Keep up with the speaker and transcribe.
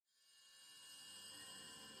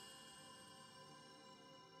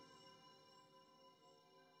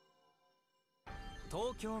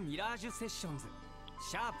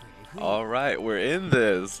Alright, we're in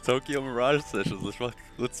this! Tokyo Mirage Sessions,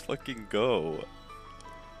 let's fucking go.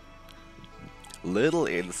 Little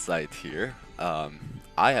insight here. I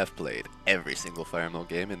have played every single Fire Emblem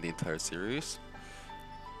game in the entire series.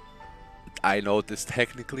 I know this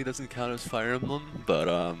technically doesn't count as Fire Emblem,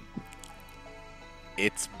 but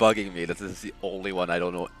it's bugging me that this is the only one I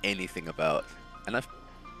don't know anything about. And I've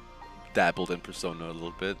dabbled in Persona a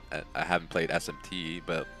little bit. I haven't played SMT,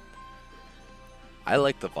 but I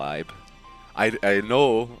like the vibe. I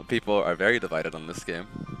know people are very divided on this game.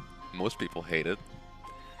 Most people hate it.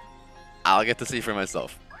 I'll get to see for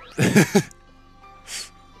myself.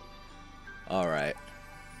 Alright.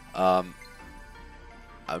 I'm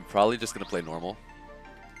probably just gonna play normal.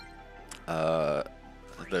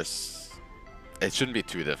 It shouldn't be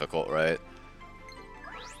too difficult, right?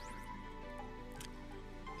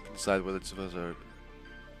 Decide whether it's are.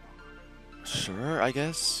 Sure, I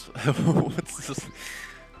guess. What's this?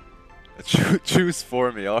 Choose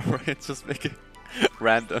for me, alright? Just make it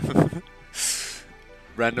random.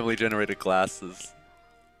 Randomly generated classes.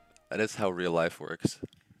 That is how real life works.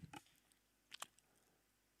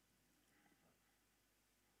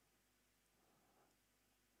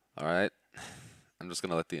 Alright. I'm just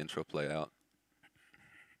gonna let the intro play out.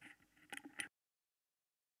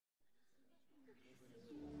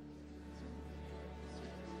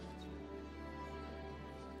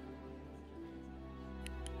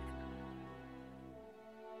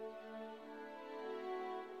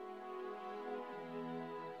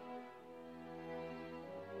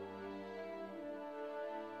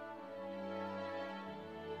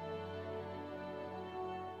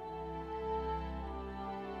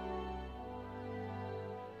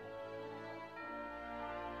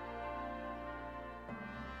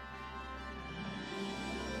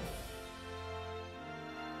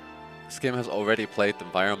 This game has already played the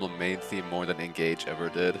Fire Emblem main theme more than Engage ever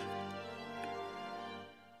did.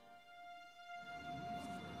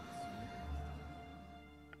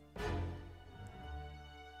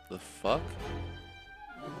 The fuck?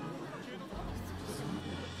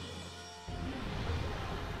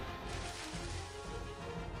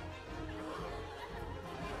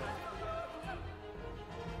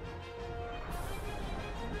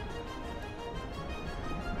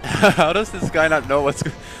 How does this guy not know what's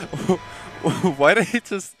why did he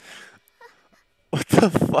just... What the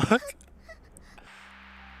fuck?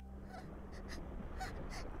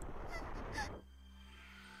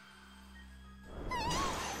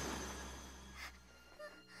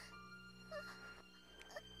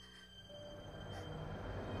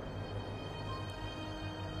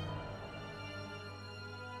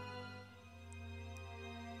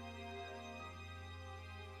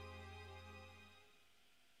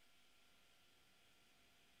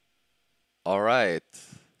 Alright.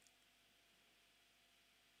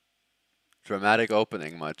 Dramatic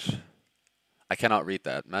opening much. I cannot read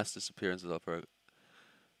that. Mass disappearance is up for...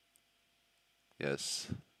 Yes,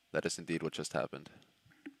 that is indeed what just happened.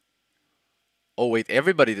 Oh wait,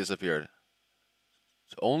 everybody disappeared.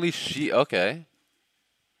 So only she... Okay.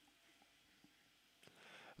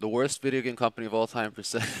 The worst video game company of all time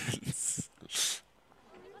presents...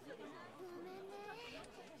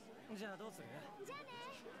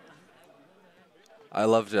 I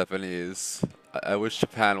love Japanese. I wish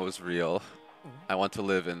Japan was real. I want to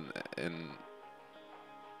live in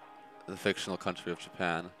the fictional country of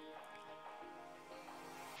Japan.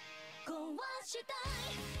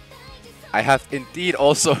 I have indeed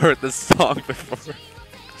also heard this song before.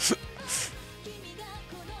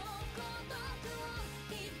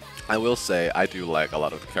 I will say I do like a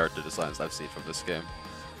lot of the character designs I've seen from this game.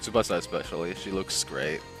 Tsubasa especially, she looks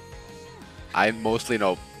great. I mostly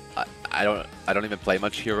know I don't even play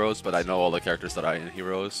much Heroes, but I know all the characters that are in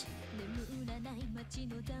Heroes.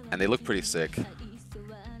 And they look pretty sick.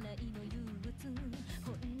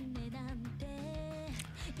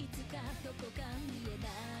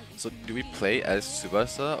 So do we play as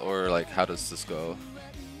Tsubasa, or like how does this go?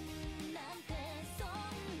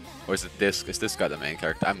 Or is this guy the main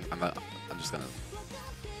character? I'm just gonna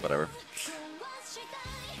whatever.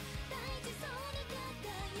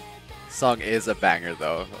 Song is a banger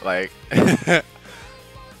though, like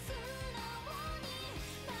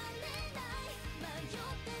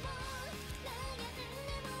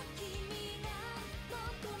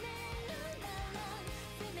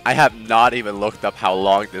I have not even looked up how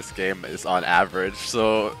long this game is on average,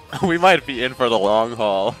 so we might be in for the long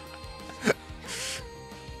haul.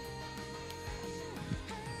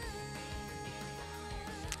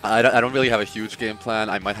 I don't really have a huge game plan.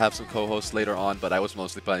 I might have some co-hosts later on, but I was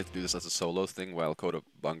mostly planning to do this as a solo thing, while Coda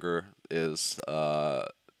Bunger is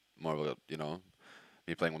more of a,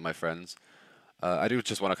 me playing with my friends. I do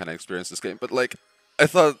just want to kind of experience this game, but like, I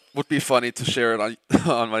thought it would be funny to share it on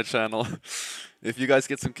on my channel. If you guys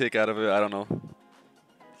get some kick out of it, I don't know.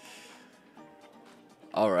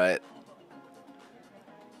 All right.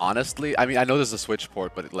 Honestly, I mean, I know there's a Switch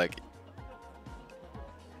port, but like,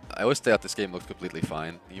 I always thought this game looked completely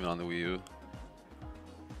fine, even on the Wii U.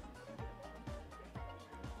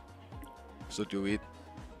 So do we?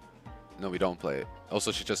 No, we don't play it.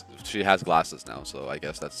 Also, she has glasses now, so I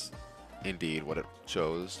guess that's indeed what it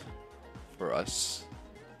chose for us.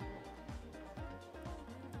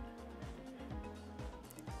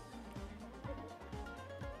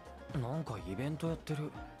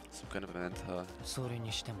 Some kind of event, huh?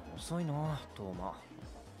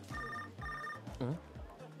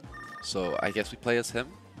 So I guess we play as him.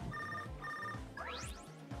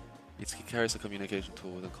 Itsuki carries a communication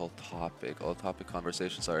tool with called Topic. All topic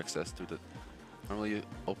conversations are accessed through the. Normally you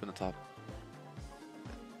open the top.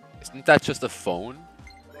 Isn't that just a phone?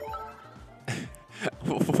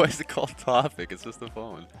 Why is it called Topic? It's just a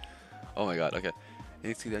phone. Oh my god, okay.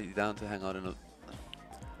 Itsuki down to hang out in a.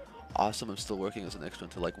 Awesome, I'm still working as an extra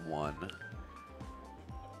until like 1.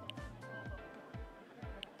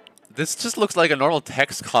 This just looks like a normal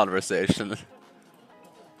text conversation.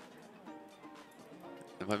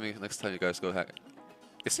 Maybe next time you guys go hack.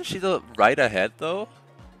 Isn't she the right ahead though?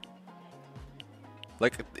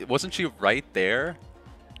 Like, wasn't she right there?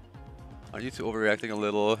 Are you two overreacting a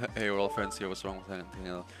little? Hey, we're all friends here. What's wrong with anything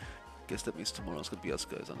else? Guess that means tomorrow's gonna be us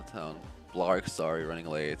guys on the town. Blark, sorry, running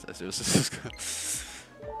late. I seriously.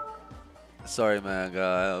 Sorry, man,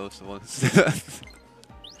 guy. I was the one.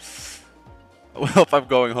 Well, I'm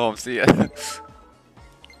going home. See ya.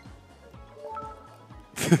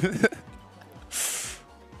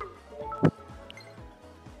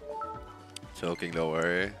 Joking, don't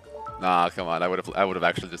worry. Nah, come on. I would have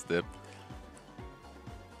actually just dipped.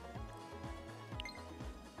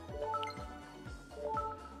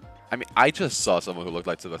 I mean, I just saw someone who looked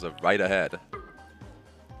like Tsubasa right ahead.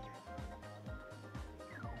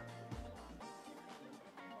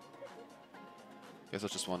 Guess I'll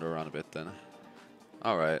just wander around a bit then.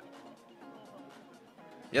 Alright.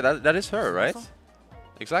 Yeah, that is her, right?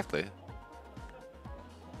 Exactly.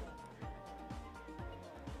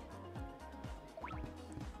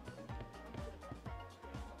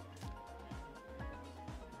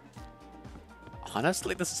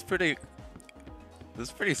 Honestly, this is pretty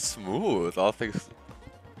smooth, all things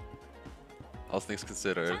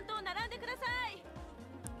considered.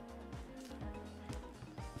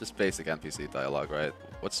 Just basic NPC dialogue, right?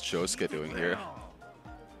 What's Josuke doing here?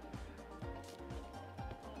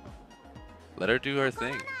 Let her do her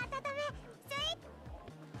thing.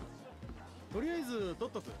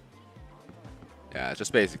 Yeah,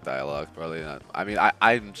 just basic dialogue, probably not. I mean,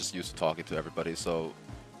 I'm just used to talking to everybody, so...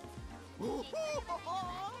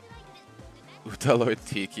 Utaloid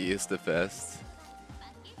Tiki is the best.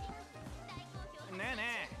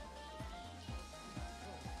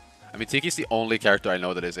 I mean, Tiki's the only character I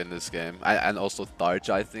know that is in this game. And also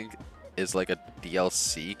Tharja, I think, is like a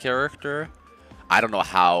DLC character. I don't know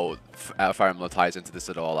how Fire Emblem ties into this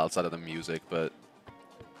at all outside of the music, but...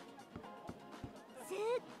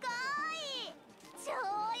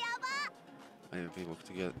 Maybe people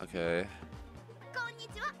together. Okay.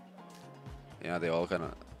 Yeah, they all kind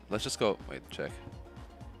of... Let's just go... Wait, check.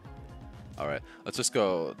 Alright, let's just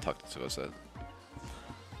go talk to Tsubasa.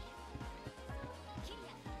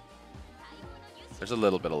 There's a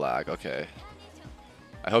little bit of lag, okay.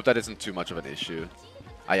 I hope that isn't too much of an issue.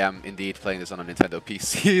 I am indeed playing this on a Nintendo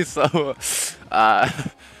PC, so...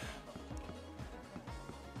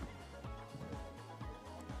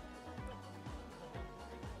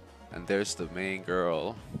 And there's the main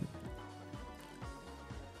girl.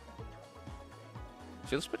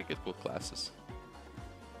 She looks pretty good with glasses.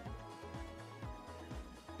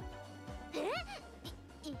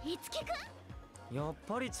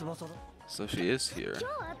 So she is here.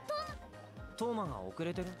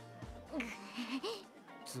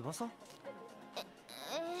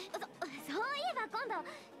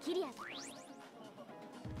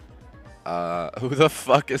 Who the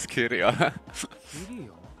fuck is Kiria?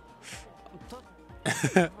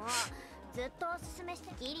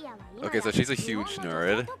 Okay, so she's a huge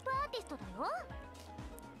nerd.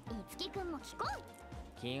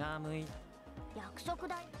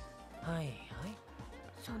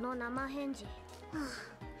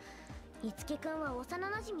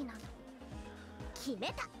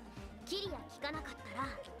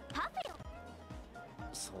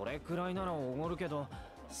 それくらいならおごるけど、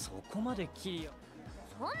そこまでキリ。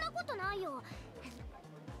そんなことないよ。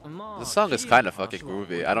The song is kind of fucking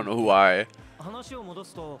groovy. I don't know why. 話を戻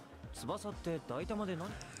すと、翼って大玉で何？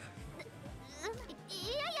いや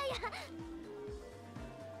いやいや。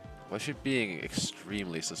 Why is she being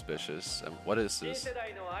extremely suspicious? And what is this?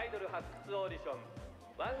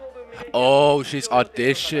 Oh, she's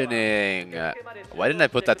auditioning. Why didn't I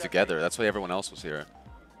put that together? That's why everyone else was here.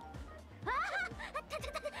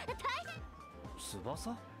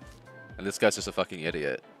 And this guy's just a fucking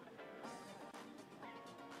idiot.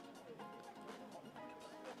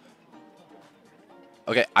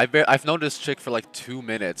 Okay, I've known this chick for like 2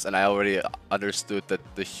 minutes, and I already understood that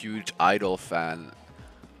the huge idol fan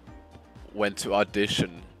went to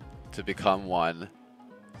audition to become one.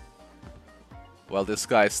 Well, this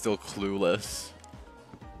guy's still clueless.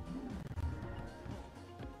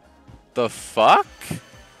 The fuck?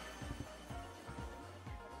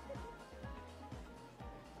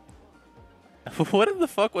 What in the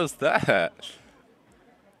fuck was that?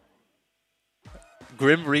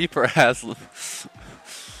 Grim Reaper has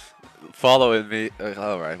following me.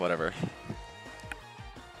 Alright, whatever.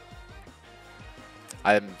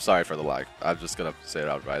 I'm sorry for the lag. I'm just gonna say it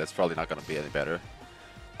outright. It's probably not gonna be any better.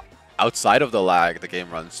 Outside of the lag, the game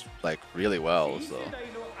runs like really well, so.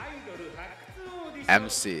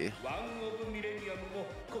 MC.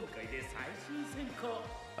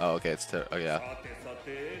 Oh, okay, it's oh yeah.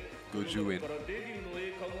 Good you in.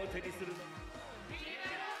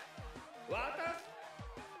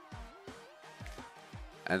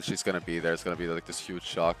 And she's gonna be there. It's gonna be like this huge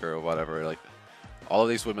shocker or whatever. Like, all of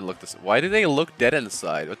these women look this. Why do they look dead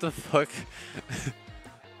inside? What the fuck?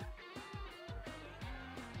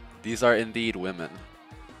 These are indeed women.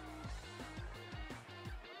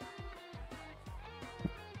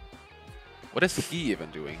 What is he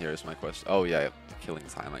even doing here is my question. Oh yeah, killing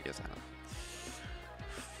time, I guess. I know.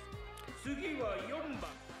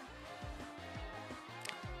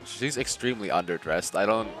 She's extremely underdressed. I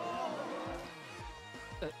don't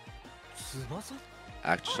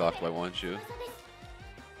act shocked, why won't you?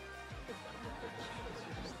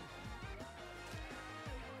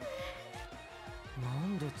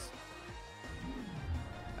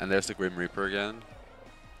 And there's the Grim Reaper again.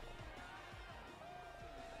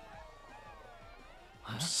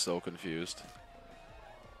 I'm so confused.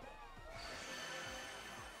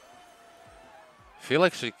 I feel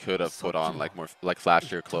like she could have put on like more like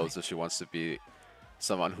flashier clothes if she wants to be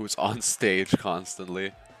someone who's on stage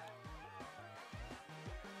constantly.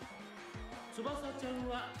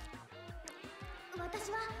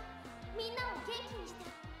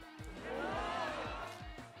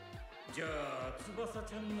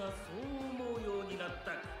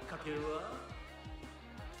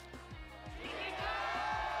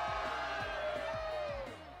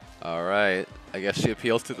 Alright, I guess she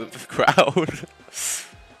appeals to the crowd.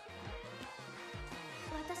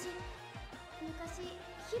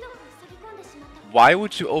 Why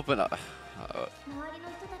would you open up?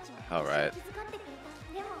 Alright.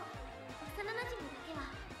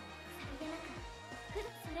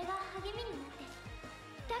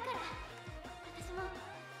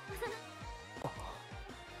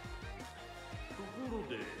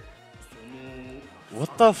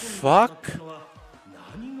 What the fuck?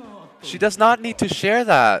 She does not need to share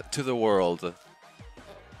that to the world.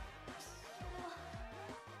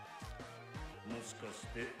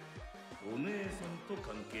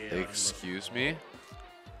 Excuse me?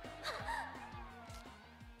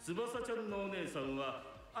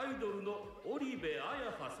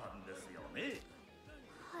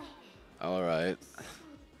 Alright.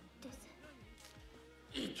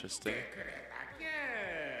 Interesting.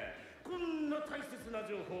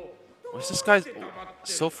 Why is this guy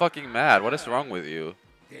so fucking mad? What is wrong with you?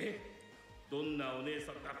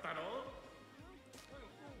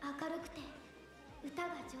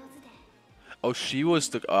 Oh, she was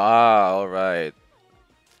the... Ah, alright.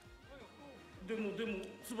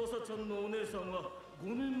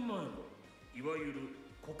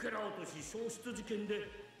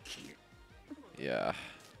 Yeah.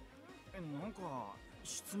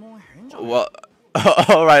 Well,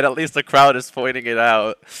 alright, at least the crowd is pointing it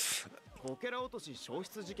out.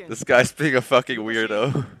 This guy's being a fucking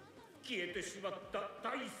weirdo.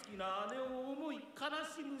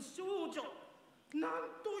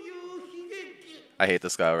 I hate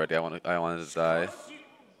this guy already. I want to die.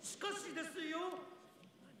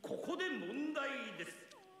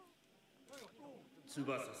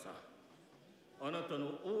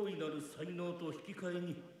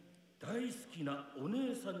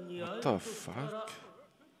 What the fuck?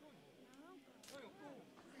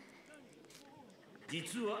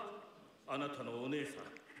 実はあなたのお姉さん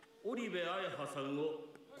織部彩葉さんを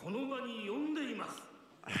この場に呼んでいます。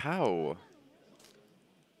 How? お姉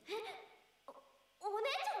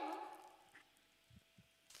ちゃ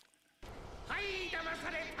ん？はい、騙さ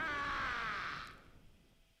れた。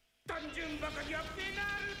単純バカにはペナ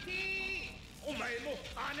ルティー。お前も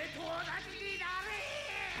姉と同じになれ。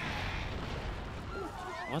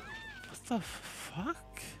 What the fuck?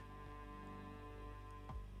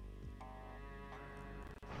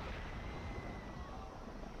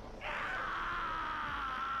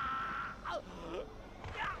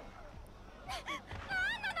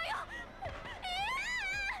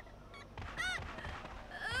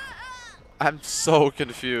 I'm so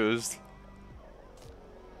confused.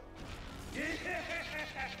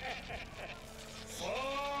 そう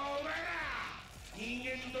だな。人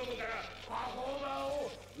間どもからパフォーマーを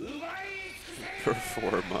奪い尽くせ。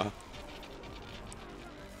 Performa.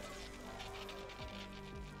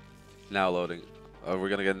 Now loading. Oh, we're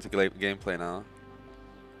gonna get into gameplay now.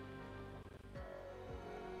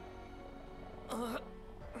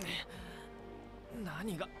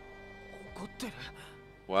 何が起こってる？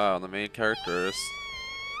 Wow, the main character is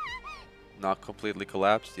not completely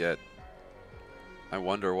collapsed yet. I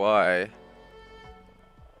wonder why.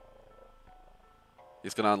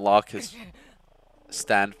 He's gonna unlock his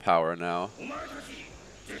stand power now. お前たち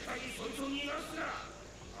絶対にそいつを逃がすな。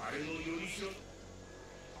あれのよりしろ。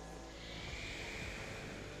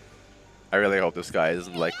 I really hope this guy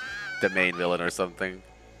isn't like the main villain or something.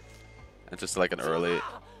 And just like an early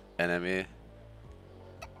enemy.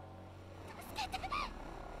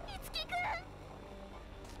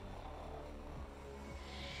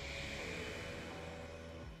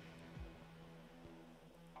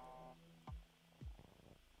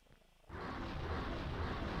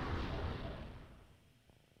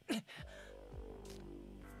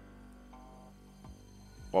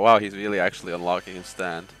 Well, wow, he's really actually unlocking his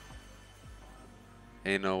stand.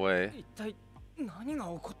 Ain't no way. 一体何が起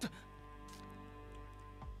こって？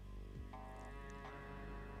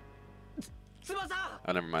翼！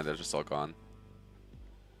 Oh, never mind, they're just all gone.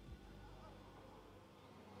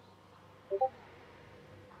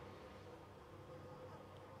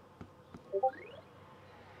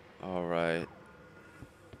 Alright.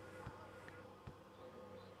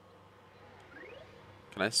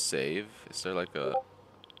 Can I save? Is there like a...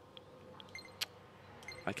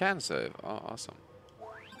 I can save. Oh, awesome.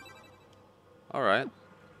 Alright.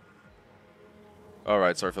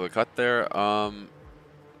 Alright, sorry for the cut there.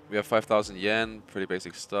 We have 5,000 yen, pretty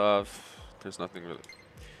basic stuff. There's nothing really...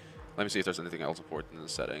 Let me see if there's anything else important in the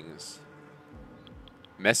settings.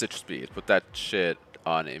 Message speed, put that shit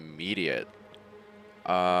on immediate.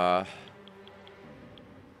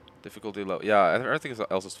 Difficulty low. Yeah, everything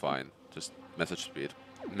else is fine. Just message speed.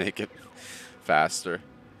 Make it faster.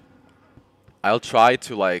 I'll try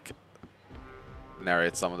to like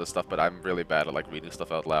narrate some of the stuff, but I'm really bad at like reading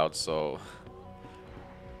stuff out loud, so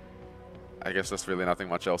I guess there's really nothing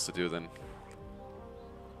much else to do then.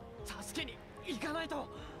 助けに行かないと。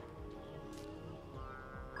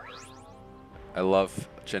 I love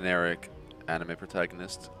generic anime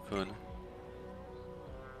protagonist, Kun.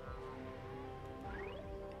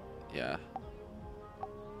 Yeah.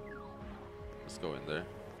 Let's go in there.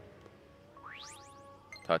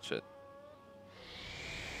 Touch it.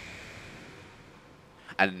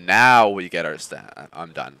 And now we get our stand.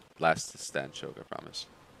 I'm done. Last stand choke, I promise.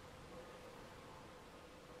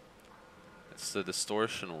 It's the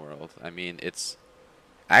distortion world. I mean, it's...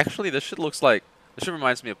 Actually, this shit looks like... This shit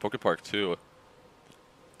reminds me of Poké Park 2.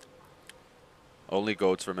 Only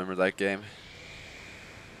goats remember that game.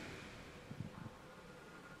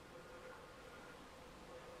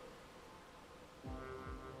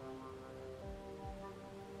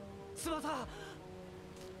 Tsubasa!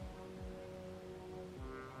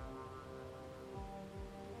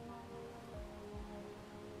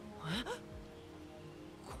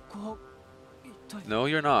 ここは一体 No,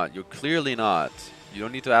 you're not. You're clearly not. You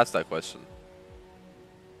don't need to ask that question.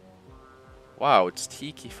 Wow, it's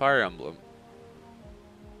Tiki Fire Emblem.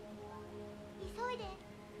 急いで。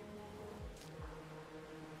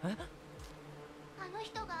え？あの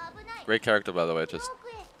人が危ない。 Great character, by the way. 遠 Just く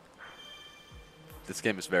へ。 this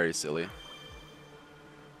game is very silly.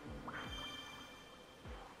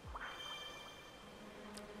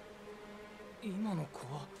 今の子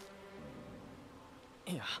は。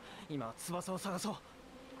いや、今翼を探そう。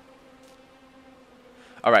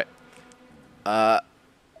 All right.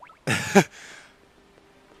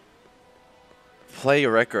 Play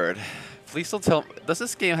record. Please don't tell me. Does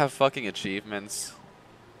this game have fucking achievements?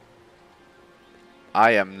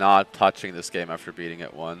 I am not touching this game after beating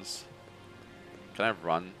it once. Can I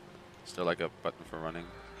run? Is there like a button for running?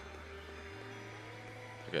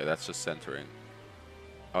 Okay, that's just centering.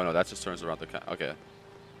 Oh no, that just turns around the okay.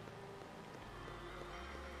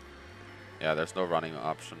 Yeah, there's no running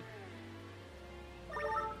option.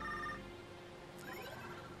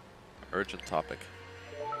 Urgent topic.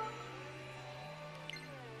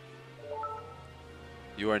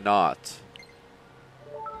 You are not.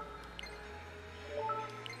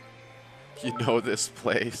 You know this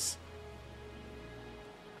place.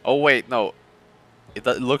 Oh wait, no. It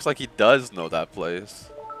looks like he does know that place.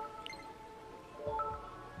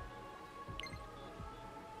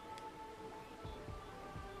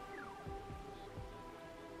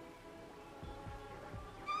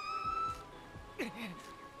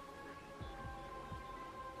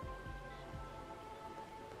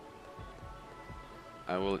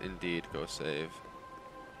 I will indeed go save.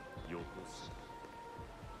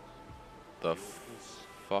 The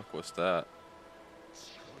fuck was that?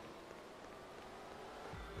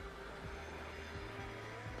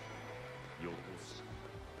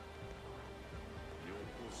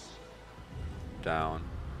 Down.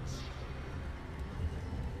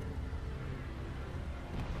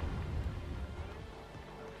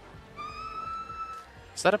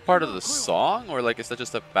 Is that a part of the song, or like is that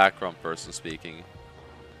just a background person speaking?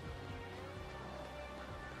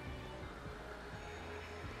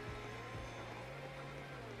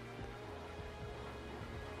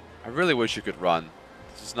 I really wish you could run.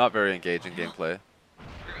 This is not very engaging gameplay.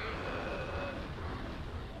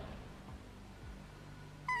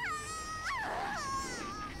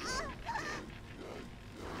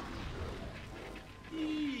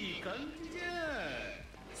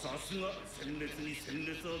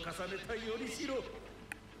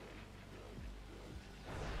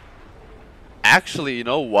 Actually, you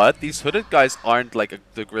know what? These hooded guys aren't like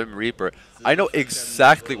the Grim Reaper. I know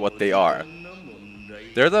exactly what they are.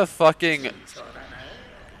 They're the fucking...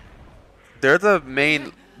 They're the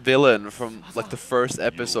main villain from like the first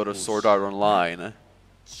episode of Sword Art Online.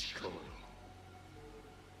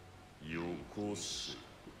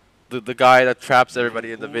 The guy that traps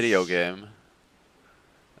everybody in the video game.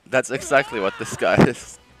 That's exactly what this guy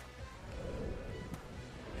is.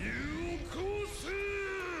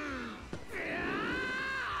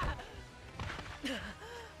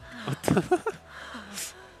 What the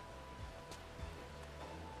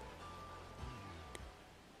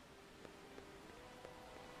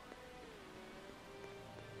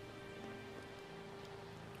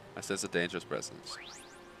I sense a dangerous presence.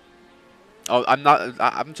 Oh,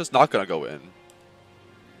 I'm just not gonna go in.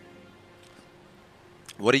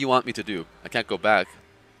 What do you want me to do? I can't go back.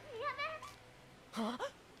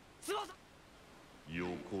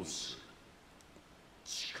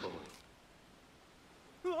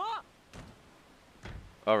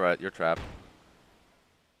 Alright, you're trapped.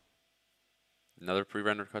 Another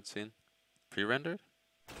pre-rendered cutscene? Pre-rendered?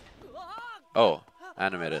 Oh,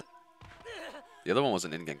 animated. The other one was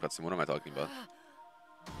an in-game cutscene. What am I talking about?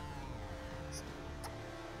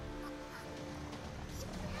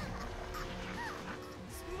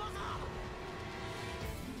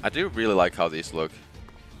 I do really like how these look.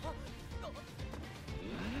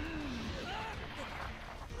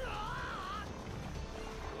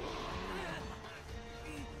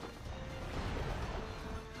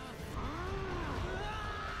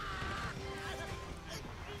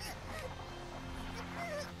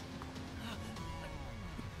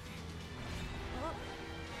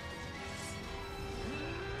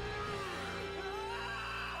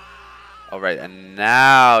 Alright, and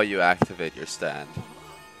now you activate your stand.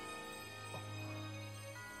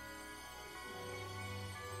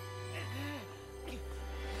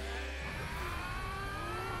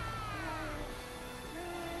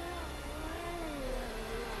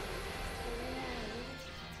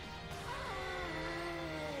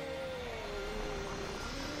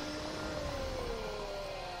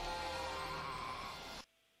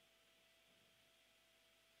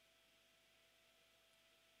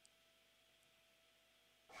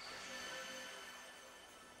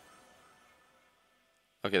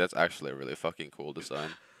 Okay, that's actually a really fucking cool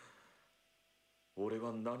design. Is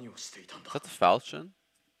that the falchion?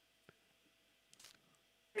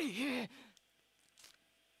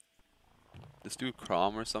 This dude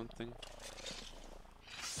Crom or something?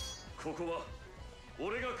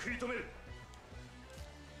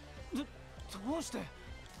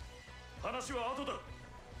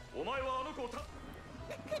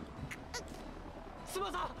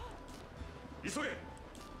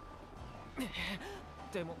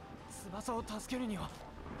 Do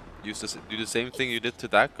the same thing you did to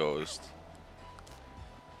that ghost.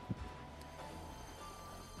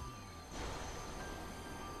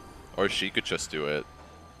 Or she could just do it.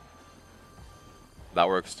 That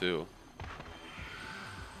works too.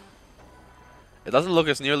 It doesn't look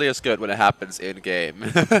as nearly as good when it happens in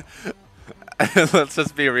game. Let's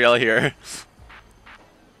just be real here.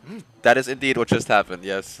 That is indeed what just happened,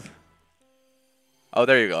 yes. Oh,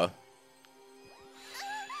 there you go.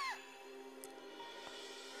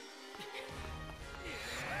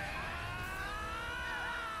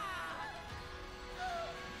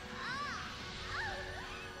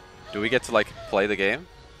 Do we get to like play the game?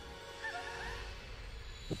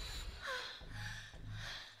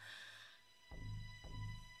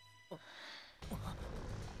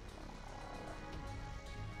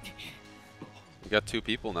 We got 2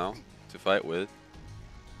 people now to fight with.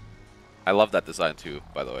 I love that design too,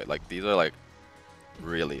 by the way. Like, these are like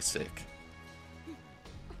really sick.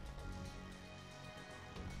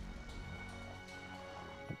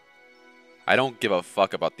 I don't give a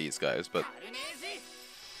fuck about these guys, but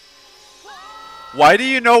why do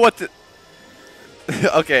you know what to...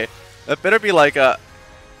 Okay, that better be like a...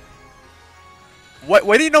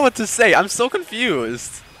 Why do you know what to say? I'm so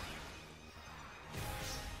confused.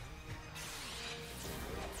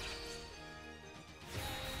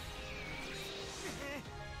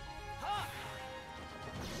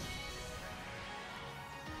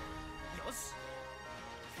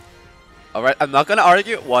 Alright, I'm not gonna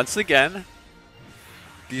argue once again.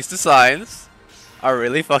 These designs are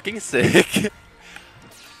really fucking sick.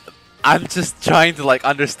 I'm just trying to like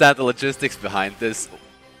understand the logistics behind this.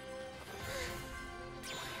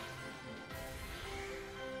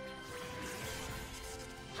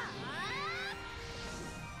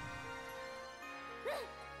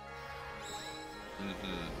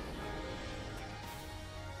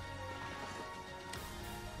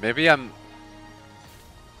 Maybe I'm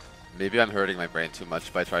hurting my brain too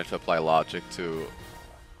much by trying to apply logic to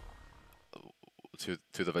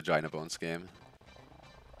the Vagina Bones game.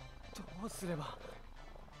 どうすれば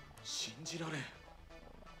信じられ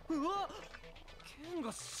ん。うわ、ケン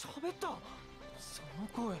が喋った。その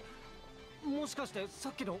声、もしかしてさ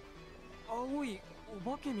っきの青い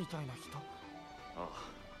お化けみたいな人？ああ、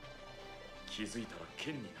気づいたら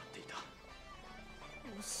ケンになっていた。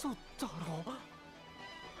嘘だろ。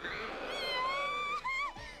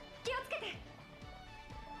気をつけて。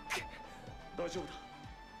大丈夫だ。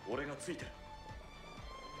俺がついてる。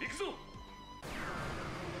行くぞ。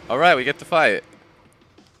Alright, we get to fight.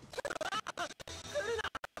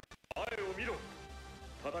 前を見ろ。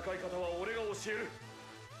戦い方は俺が教える。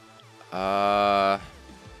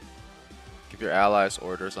Give your allies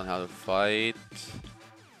orders on how to fight.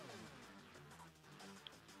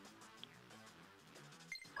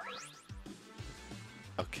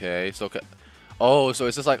 Okay, so oh, so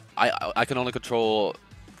it's just like I can only control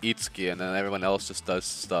Itsuki and then everyone else just does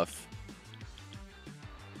stuff.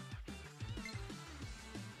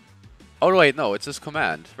 Oh wait, no, it's just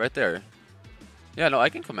command right there. Yeah, no, I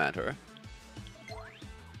can command her.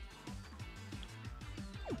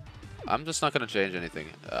 I'm just not gonna change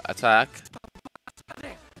anything. Attack.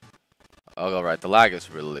 Oh, alright, the lag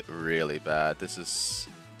is really bad. This is...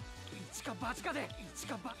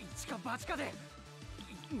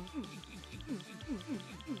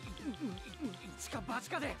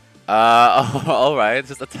 alright,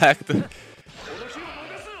 just attack the...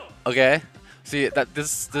 Okay. See,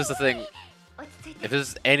 this is the thing. If this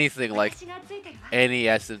is anything like any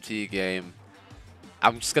SMT game,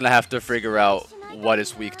 I'm just gonna have to figure out what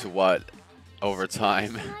is weak to what over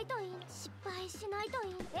time.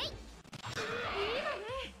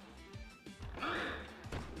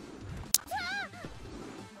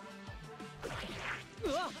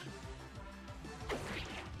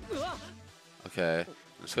 Okay,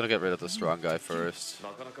 I'm just gonna get rid of the strong guy first.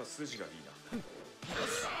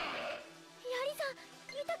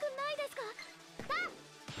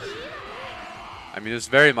 I mean, it's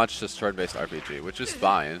very much just turn-based RPG, which is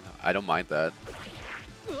fine. I don't mind that.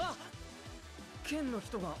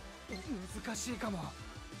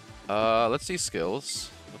 Let's see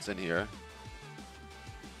skills. What's in here?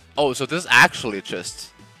 Oh, so this is actually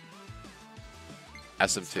just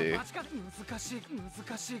SMT.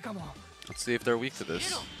 Let's see if they're weak to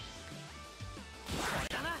this.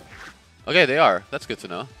 Okay, they are. That's good to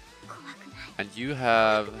know. And you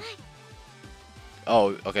have...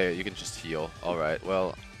 Oh, okay, you can just heal. Alright,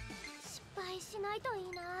 well...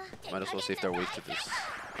 Might as well see if they're weak to this.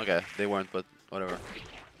 Okay, they weren't, but whatever.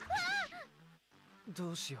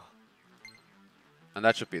 And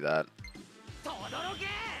that should be that.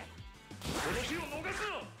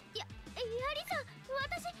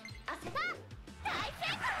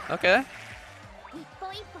 Okay.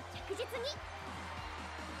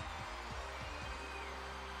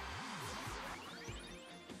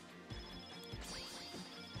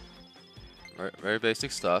 Very, very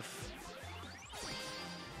basic stuff.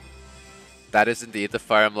 That is indeed the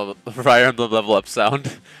Fire Emblem, Fire Emblem level up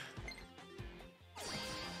sound.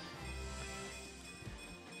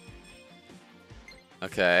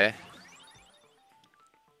 Okay.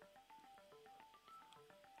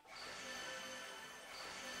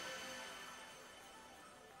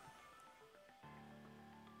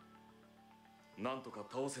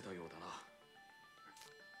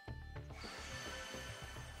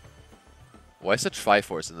 Why is the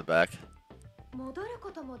Triforce in the back? 戻る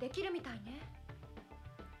こともできるみたいね。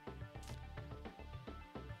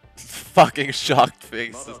 Fucking shocked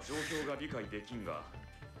faces.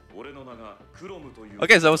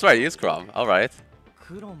 Okay, so I was right. He is Crom. All right.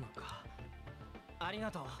 クロムか。あり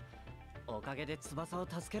がとう。おかげで翼を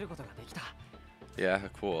助けることができた。 Yeah,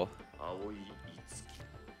 cool.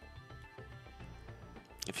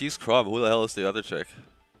 If he's Crom, who the hell is the other chick?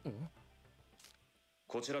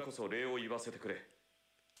 こちらこそ礼を言わせてくれ。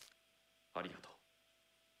ありがとう。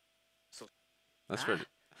 That's pretty.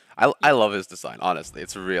 I love his design, honestly.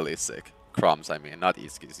 It's really sick. Crom's, I mean, not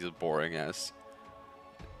Iski's. He's boring as.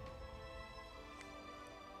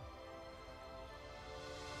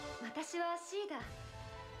 私はシーダ。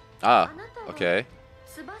 Ah, あなたは okay.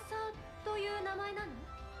 翼という名前なの？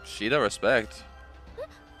 Shida, respect. は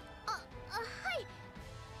い。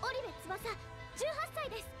オリベ翼、18歳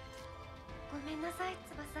です。ごめんなさい、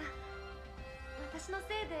翼。私の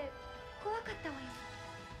せいで怖かったわよ。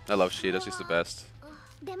 I love Shida. She's the best.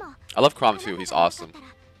 でも、 I love Crom too. He's awesome.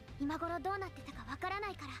 今頃どうなってたかわからな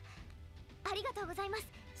いから。ありがとうございます。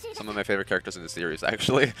 Some of my favorite characters in the series,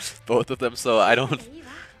 actually, both of them. So I don't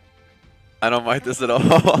mind this at all.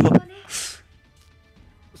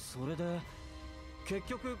 それで結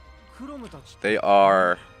局クロムたち They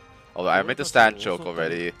are. Although I made the stand joke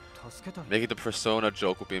already. Making the Persona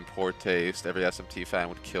joke would be in poor taste. Every SMT fan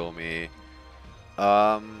would kill me.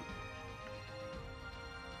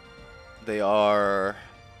 They are.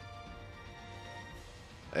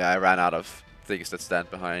 Yeah, I ran out of things that stand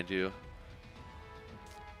behind you.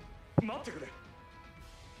 待ってくれ。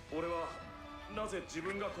俺はなぜ自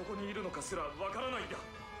分がここにいるのかすらわからないんだ。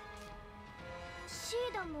シ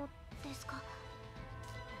ーダもですか。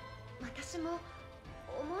私も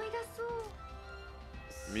思い出そう。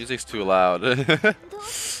 Music's too loud.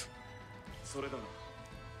 それだな。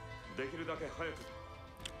できるだけ早く。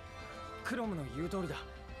クロムの言う通りだ。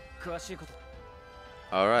詳しいこと。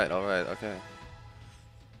 Alright, okay.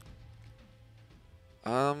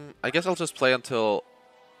 I guess I'll just play until...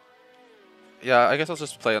 Yeah, I guess I'll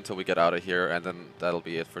just play until we get out of here, and then that'll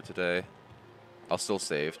be it for today. I'll still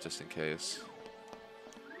save, just in case.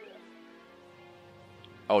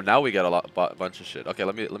 Oh, now we get a bunch of shit. Okay,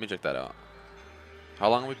 let me check that out. How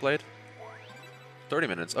long have we played? 30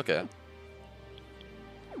 minutes, okay.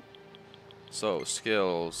 So,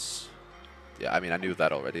 skills... Yeah, I mean, I knew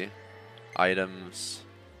that already. Items...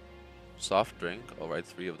 Soft drink, alright,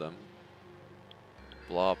 3 of them.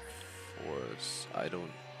 Blob force, I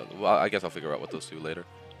don't... Well, I guess I'll figure out what those do later.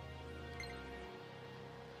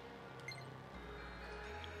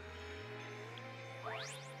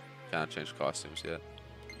 Can't change costumes yet.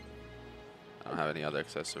 I don't have any other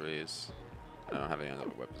accessories. I don't have any other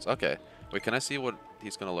weapons. Okay. Wait, can I see what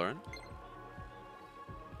he's gonna learn?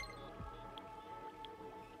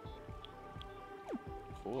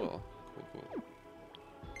 Cool. Cool.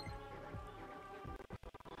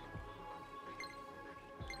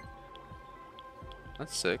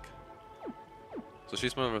 That's sick. So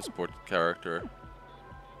she's more of a support character.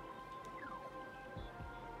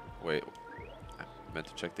 Wait. I meant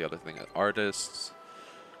to check the other thing. Artists.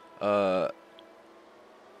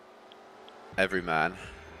 Everyman.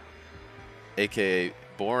 AKA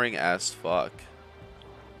boring as fuck.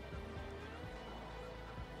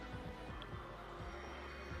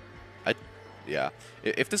 Yeah.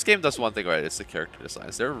 If this game does one thing right, it's the character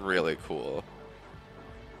designs. They're really cool.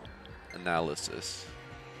 Analysis.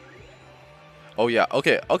 Oh yeah,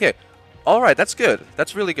 okay. Alright, that's good.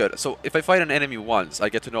 That's really good. So if I fight an enemy once, I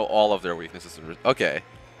get to know all of their weaknesses. Okay.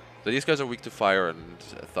 So these guys are weak to fire and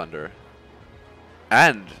thunder.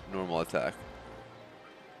 And normal attack.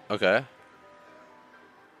 Okay.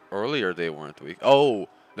 Earlier they weren't weak. Oh!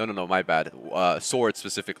 No, my bad. Sword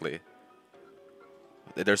specifically.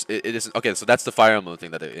 It isn't okay. So that's the Fire Emblem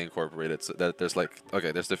thing that they incorporated. So that there's like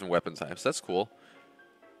there's different weapon types. That's cool.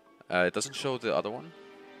 It doesn't show the other one.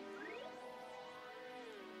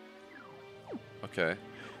 Okay.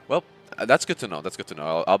 Well, that's good to know. That's good to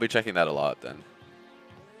know. I'll be checking that a lot then.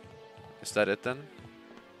 Is that it then?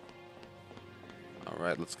 All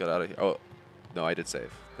right, let's get out of here. Oh, no, I did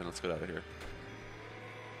save. Then let's get out of here.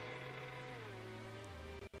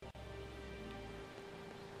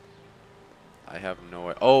 I have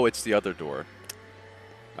no... Oh, it's the other door.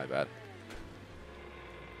 My bad.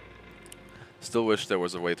 Still wish there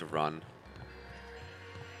was a way to run.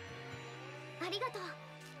 ありがとう。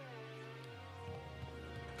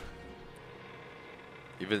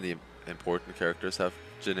 Even the important characters have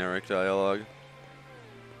generic dialogue.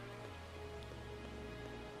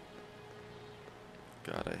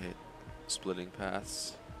 God, I hate splitting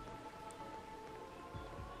paths.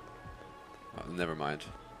 Oh, never mind.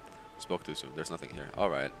 Spoke too soon. There's nothing here.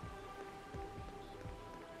 Alright.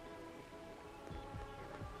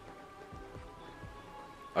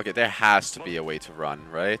 Okay, there has to be a way to run,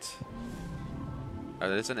 right?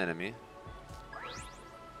 There's an enemy.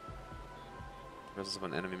 Presence of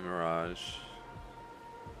an enemy Mirage.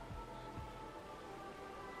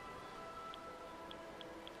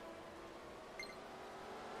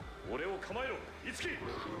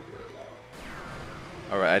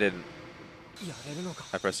 Alright, I didn't. やれるのか。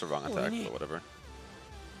 I pressed the wrong attack, but whatever.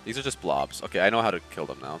 These are just blobs. Okay, I know how to kill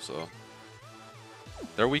them now, so.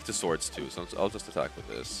 They're weak to swords too, so I'll just attack with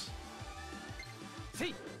this. せい。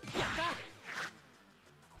やっ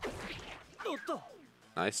た。おっと。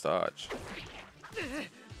 Nice dodge.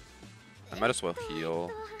 I might as well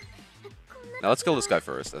heal. Now let's kill this guy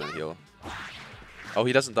first and then heal. Oh,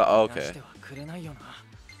 he doesn't die. Oh, okay. してはくれないよな。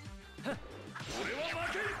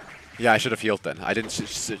 Yeah, I should have healed then. I didn't.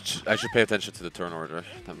 I should pay attention to the turn order.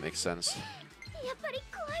 That makes sense. やっぱり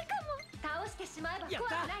怖いかも。倒してしまえば怖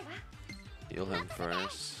くないわ。 Heal him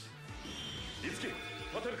first.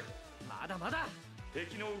 まだまだ。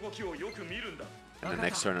 And the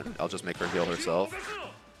next turn, I'll just make her heal herself.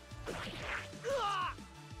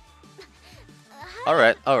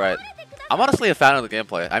 Alright, alright. I'm honestly a fan of the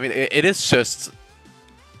gameplay. I mean, it is just...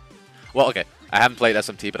 Well, okay. I haven't played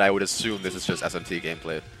SMT, but I would assume this is just SMT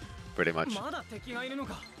gameplay. Pretty much. まだ敵がいるの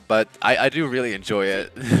か。 But I do really enjoy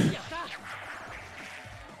it.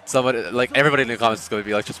 Somebody, like, everybody in the comments is going to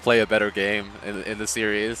be like, just play a better game in the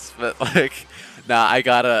series. But, like, nah, I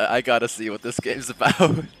gotta see what this game's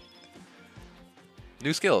about.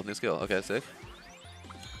 New skill, new skill. Okay, sick.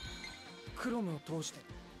 クロムを通して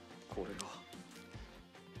これ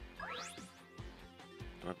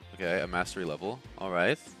が。 Okay, a mastery level.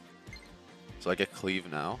 Alright. So I get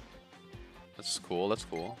cleave now. That's cool, that's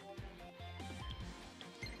cool.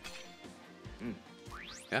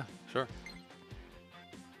 Yeah, sure.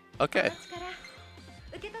 Okay.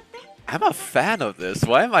 I'm a fan of this.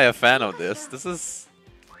 Why am I a fan of this? This is...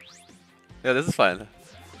 Yeah, this is fine.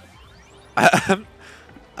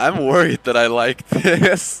 I'm worried that I like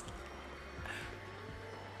this.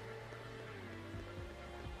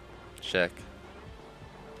 Check.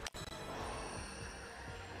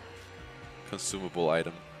 Consumable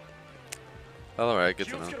item. Alright, good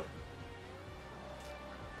to know.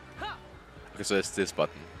 Okay, so it's this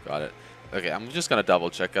button. Got it. Okay, I'm just gonna double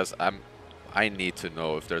check because I need to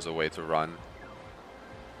know if there's a way to run.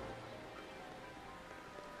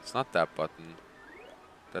 It's not that button.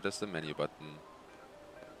 That is the menu button.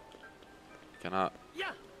 Cannot.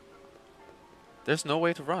 There's no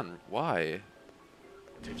way to run. Why?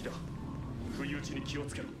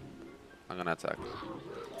 I'm gonna attack.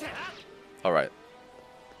 Alright.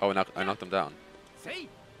 Oh, I knocked him down.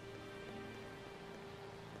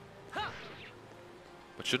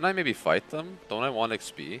 But shouldn't I maybe fight them? Don't I want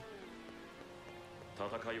XP?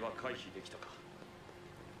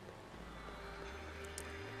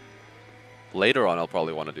 Later on I'll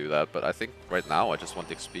probably want to do that, but I think right now I just want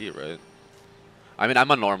XP, right? I mean,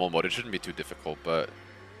 I'm on normal mode, it shouldn't be too difficult, but...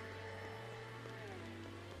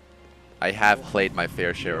 I have played my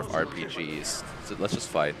fair share of RPGs, so let's just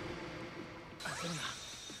fight.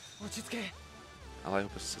 Ally who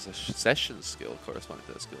possesses a session skill corresponding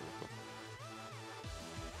to that skill.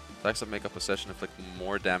 Attacks that make up a session inflict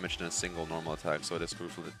more damage than a single normal attack, so it is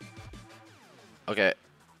crucial that... Okay.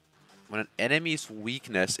 When an enemy's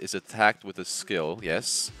weakness is attacked with a skill,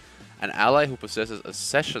 yes, an ally who possesses a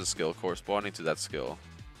session skill corresponding to that skill.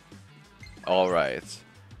 Alright.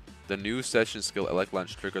 The new session skill Elect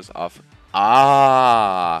Launch triggers off...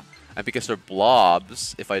 Ah! And because they're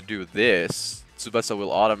blobs, if I do this, Tsubasa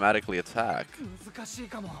will automatically attack.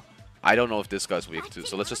 I don't know if this guy's weak too,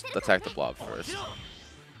 so let's just attack the blob first.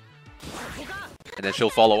 And then she'll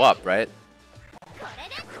follow up, right?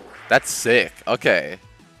 That's sick. Okay.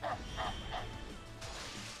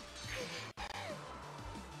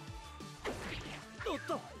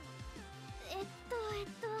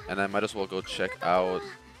 And I might as well go check out...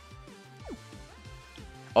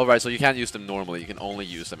 Oh, right, so you can't use them normally. You can only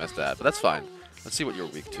use them as that. But that's fine. Let's see what you're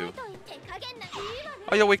weak to.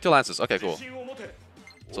 Oh, you're weak to lances. Okay, cool.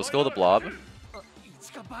 So let's go with the blob.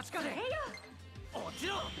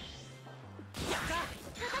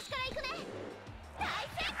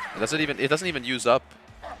 It doesn't even use up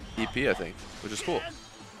EP, I think, which is cool.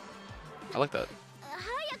 I like that.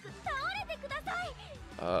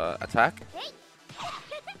 Attack?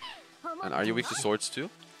 And are you weak to swords too?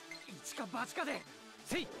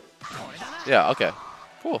 Yeah, okay.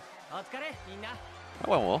 Cool. That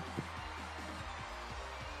went well.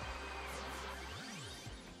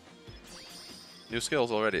 New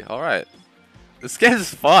skills already. Alright. This game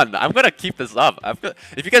is fun. I'm gonna keep this up.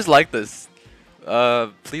 If you guys like this,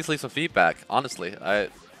 please leave some feedback. Honestly, I'm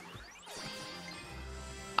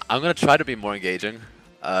gonna try to be more engaging.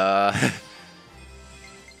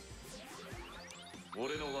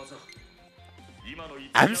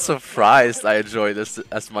 I'm surprised I enjoy this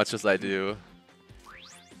as much as I do.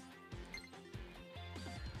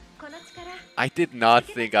 I did not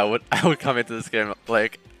think I would come into this game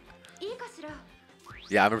like.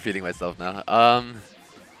 Yeah, I'm repeating myself now. All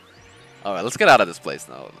right, let's get out of this place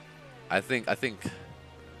now. I think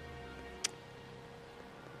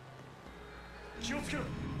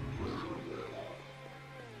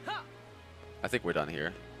we're done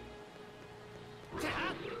here.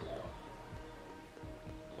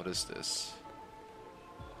 What is this?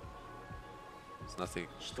 It's nothing.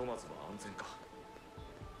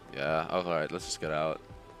 Yeah, alright, let's just get out.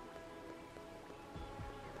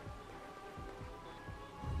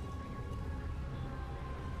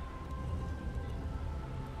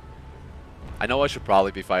 I know I should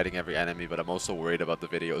probably be fighting every enemy, but I'm also worried about the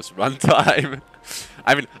video's runtime.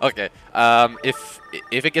 I mean, okay, if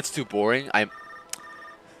it gets too boring, I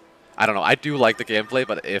don't know, I do like the gameplay,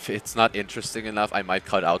 but if it's not interesting enough, I might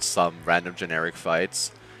cut out some random generic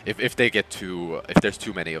fights if there's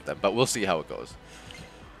too many of them, but we'll see how it goes.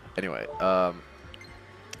 Anyway,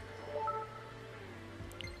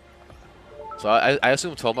 so I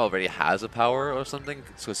assume Toma already has a power or something,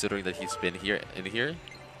 considering that he's been in here.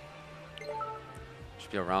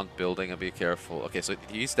 Should be around building and be careful. Okay, so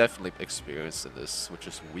he's definitely experienced in this, which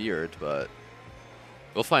is weird, but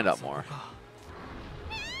we'll find out more.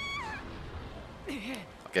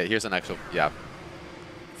 Okay, here's an actual, yeah.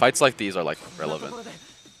 Fights like these are like relevant.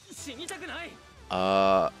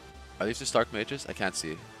 Are these just Dark Mages? I can't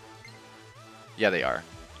see. Yeah, they are.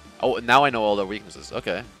 Oh, now I know all their weaknesses.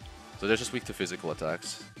 Okay. So they're just weak to physical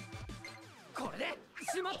attacks.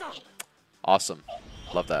 Awesome.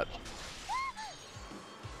 Love that.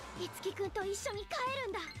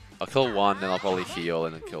 I'll kill one, then I'll probably heal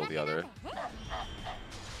and then kill the other.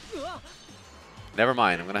 Never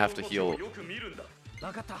mind, I'm gonna have to heal.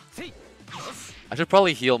 I should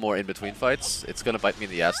probably heal more in between fights. It's gonna bite me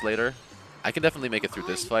in the ass later. I can definitely make it through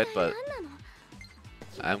this fight, but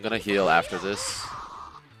I'm gonna heal after this.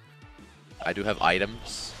 I do have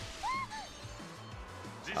items.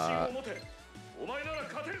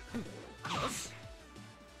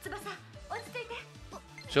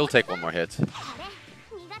 She'll take one more hit.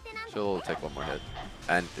 She'll take one more hit.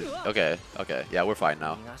 And, okay, yeah, we're fine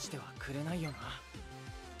now.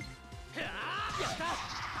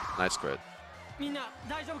 Nice crit.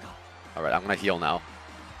 Alright, I'm gonna heal now.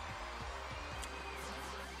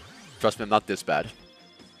 Trust me, I'm not this bad.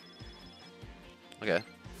 Okay.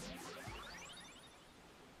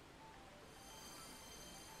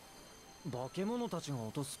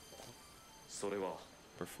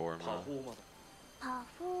 Performer.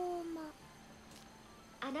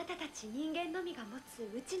 あなたたち人間のみが持つ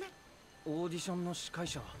内なオーディションの司会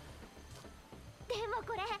者はでも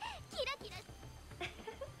これキラキラ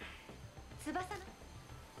翼の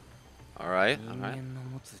Alright, 人 alright. 間の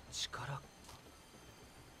持つ力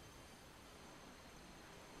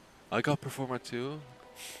I got performer too.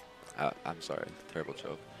 I'm sorry, terrible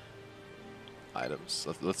joke. Items.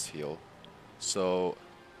 Let's heal. So,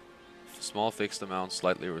 small fixed amount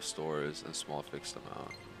slightly restores, and small fixed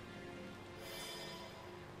amount.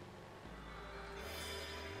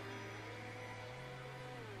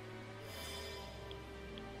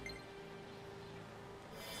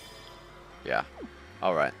 Yeah.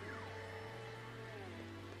 All right.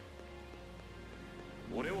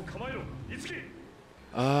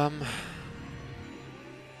 I'm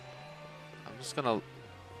just gonna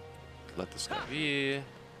let this guy be.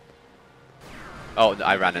 Oh,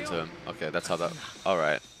 I ran into him. Okay, that's how that. All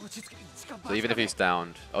right. So even if he's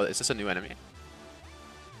downed, oh, is this a new enemy?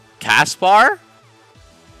 Caspar?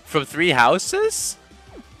 From 3 houses?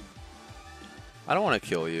 I don't want to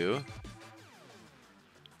kill you.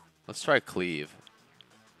 Let's try cleave.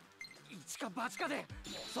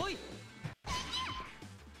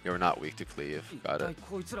 You're not weak to cleave. Got it.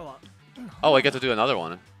 Oh, I get to do another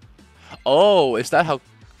one. Oh, is that how?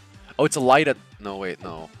 Oh, it's a light at. No, wait,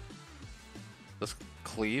 no. Let's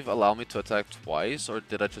cleave allow me to attack twice, or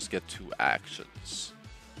did I just get 2 actions?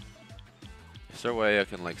 Is there a way I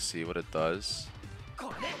can like see what it does?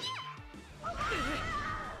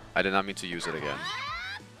 I did not mean to use it again.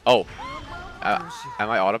 Oh! Am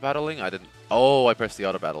I auto-battling? I didn't... Oh, I pressed the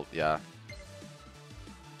auto-battle. Yeah.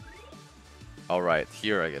 Alright,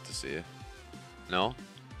 here I get to see. No?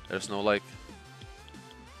 There's no like...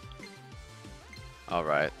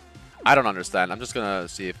 Alright. I don't understand. I'm just gonna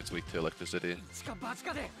see if it's weak to electricity.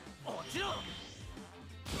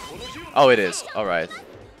 Oh, it is. Alright.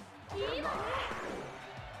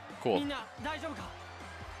 Cool.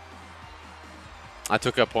 I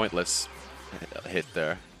took a pointless hit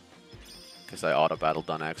there. Because I auto-battled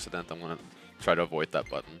on accident. I'm gonna try to avoid that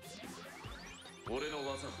button.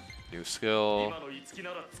 New skill.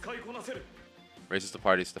 Raises the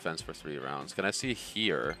party's defense for 3 rounds. Can I see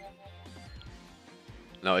here?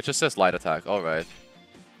 No, it just says light attack. Alright.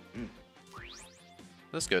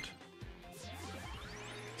 That's good.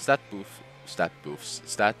 Stat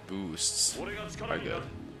boosts are good.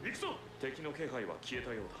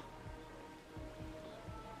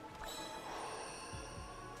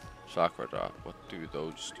 Chakra drop. What do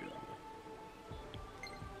those do?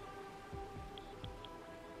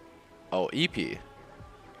 Oh, EP.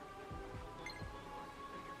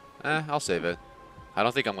 I'll save it. I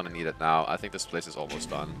don't think I'm gonna need it now. I think this place is almost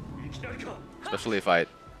done. Especially if I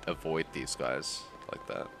avoid these guys like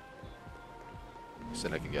that. So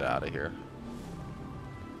then I can get out of here.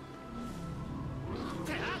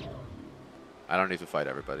 I don't need to fight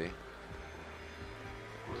everybody.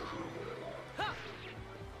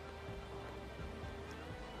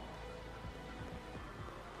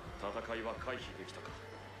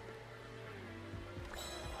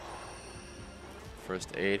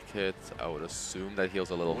 First aid kit, I would assume that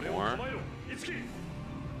heals a little more.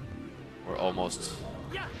 We're almost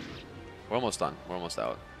done. We're almost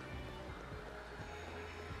out.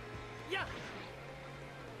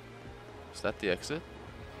 Is that the exit?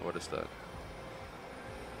 Or what is that?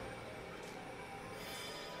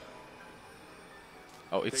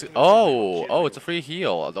 Oh, it's it's a free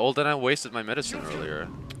heal. Oh, then I wasted my medicine earlier.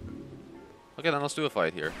 Okay, then let's do a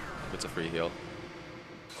fight here. If it's a free heal.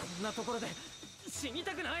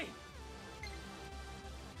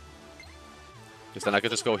 Because then I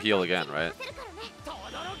could just go heal again, right?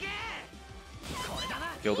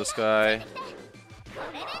 Kill this guy.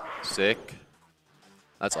 Sick.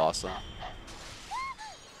 That's awesome.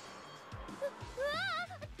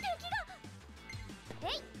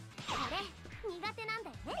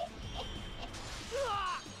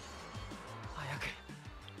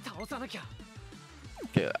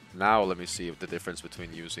 Okay, now let me see the difference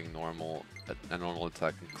between using a normal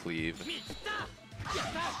attack and cleave.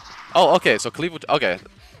 Oh, okay, so cleave would... Okay,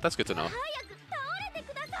 that's good to know.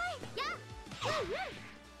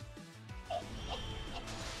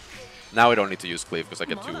 Now we don't need to use cleave because I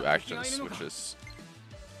get 2 actions, which is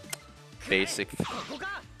basic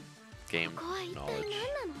game knowledge.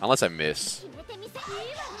 Unless I miss.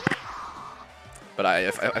 But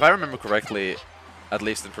if I remember correctly, at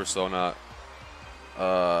least in Persona,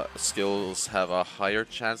 skills have a higher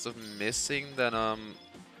chance of missing than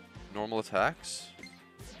normal attacks.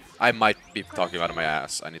 I might be talking out of my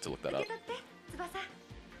ass. I need to look that up.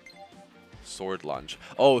 Sword lunge.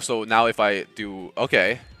 Oh, so now if I do...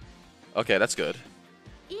 Okay. Okay, that's good.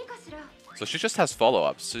 So she just has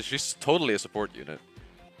follow-ups. So she's totally a support unit.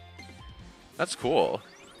 That's cool.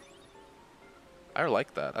 I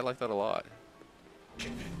like that. I like that a lot.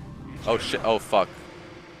 Oh shit. Oh fuck.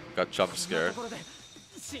 Got jump scared.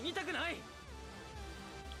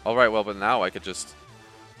 Alright, well, but now I could just...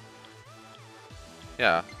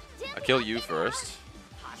 Yeah. I kill you first.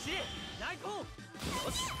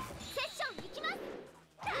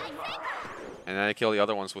 And then I kill the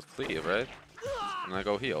other ones with cleave, right? And I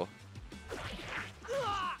go heal.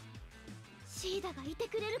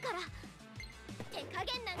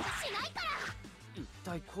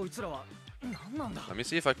 Let me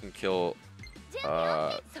see if I can kill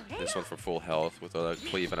this one for full health with a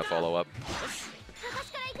cleave and a follow-up.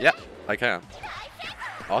 Yeah, I can.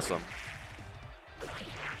 Awesome.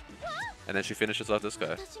 And then she finishes off this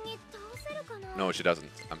guy. No, she doesn't.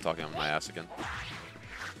 I'm talking on my ass again.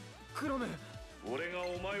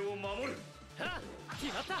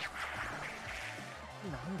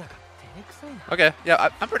 Okay, yeah,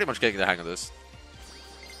 I'm pretty much getting the hang of this.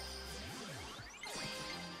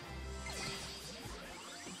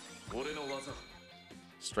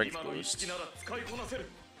 Strength boost.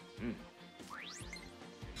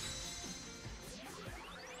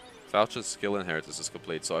 Vouch's skill inheritance is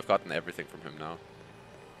complete, so I've gotten everything from him now.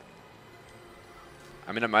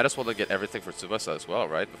 I mean, I might as well get everything for Tsubasa as well,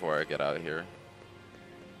 right? Before I get out of here.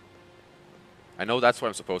 I know that's where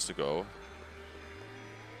I'm supposed to go.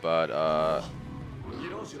 But, I'm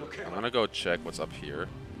gonna go check what's up here.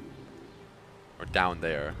 Or down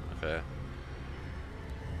there, okay.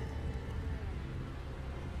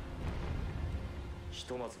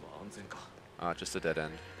 Just a dead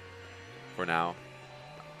end. For now.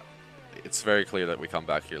 It's very clear that we come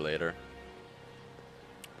back here later.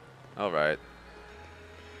 Alright.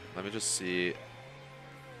 Let me just see.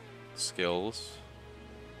 Skills.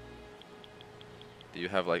 Do you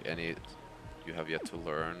have like any you have yet to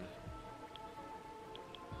learn?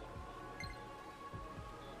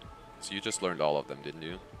 So you just learned all of them, didn't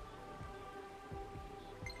you?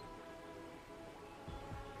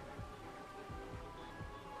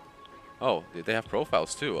 Oh, they have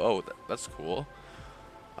profiles too. Oh, that's cool.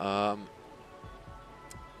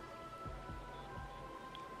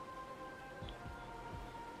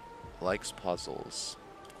 Likes puzzles.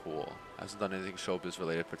 Cool. Hasn't done anything showbiz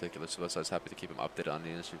related particular, so I was happy to keep him updated on the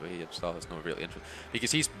industry, but he himself has no real interest.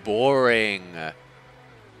 Because he's boring!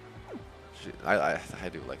 I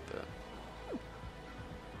do like the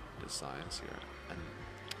designs here. And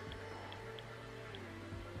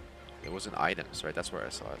it was in items, right? That's where I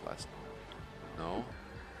saw it last. No?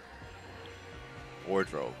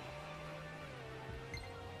 Wardrobe.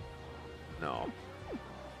 No.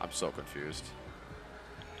 I'm so confused.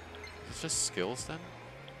 It's just skills then?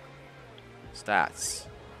 Stats.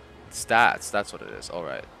 Stats, that's what it is.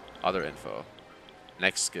 Alright. Other info.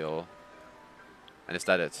 Next skill. And is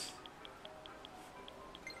that it?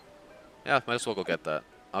 Yeah, might as well go get that.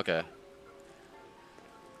 Okay.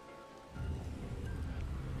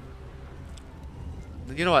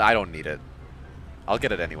 You know what? I don't need it. I'll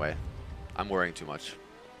get it anyway. I'm worrying too much.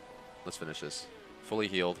 Let's finish this. Fully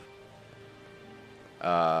healed.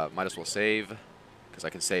 Might as well save. Because I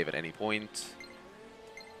can save at any point.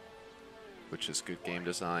 Which is good game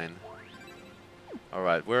design.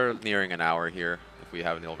 Alright, we're nearing an hour here. If we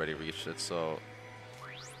haven't already reached it. So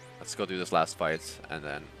let's go do this last fight. And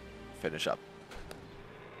then finish up.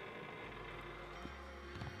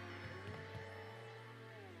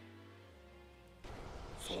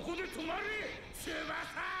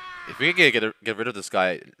 If we can get rid of this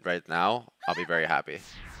guy right now, I'll be very happy.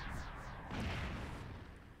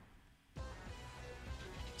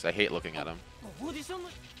 Because I hate looking at him.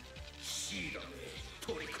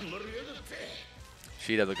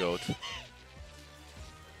 Sheeta the goat.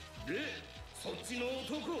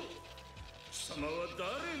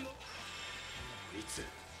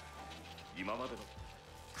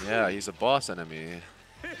 Yeah, he's a boss enemy.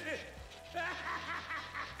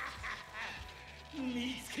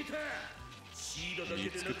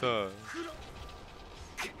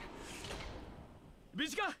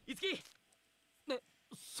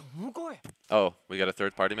 Oh, we got a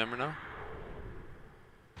third party member now?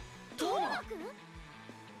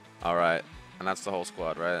 Alright, and that's the whole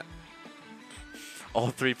squad, right? All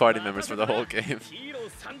 3 party members for the whole game.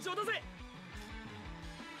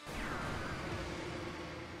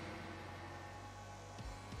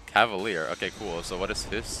 Cavalier, okay, cool. So what is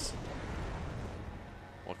his?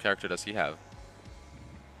 What character does he have?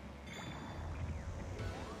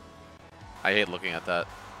 I hate looking at that.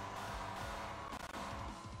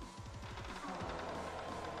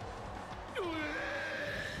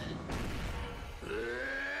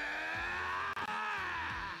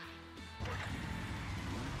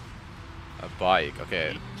 A bike,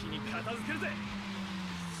 okay.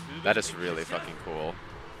 That is really fucking cool.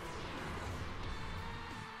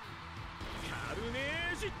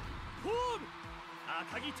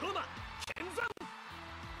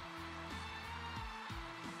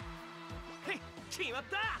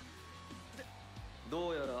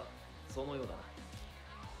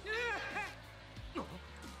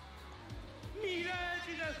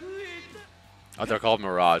 Oh, they're called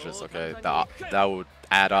Mirages, okay. That would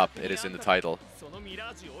add up. It is in the title.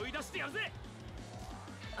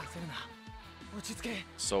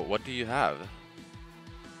 So, what do you have?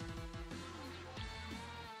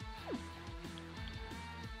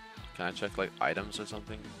 Can I check, like, items or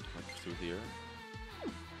something? Like, through here?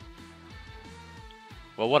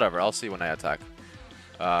 Well, whatever. I'll see when I attack.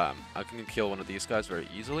 I can kill one of these guys very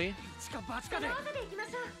easily.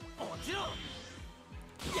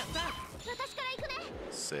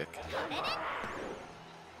 Sick.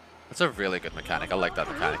 That's a really good mechanic. I like that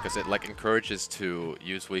mechanic because it like encourages to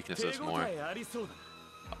use weaknesses more.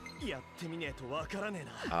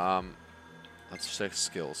 Let's check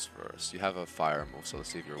skills first. You have a fire move, so let's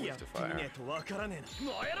see if you're weak to fire.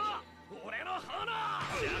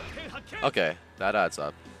 Okay, that adds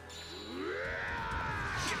up.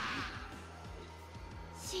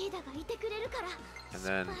 And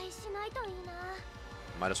then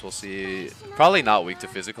might as well see. Probably not weak to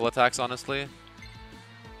physical attacks, honestly.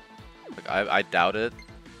 Like I doubt it.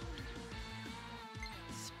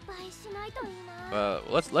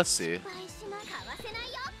 Let's see.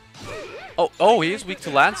 Oh, he is weak to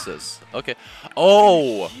lances. Okay.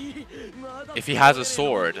 Oh, if he has a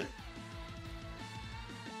sword,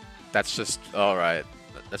 that's just all right.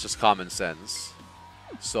 That's just common sense.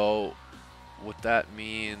 So, would that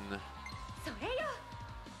mean?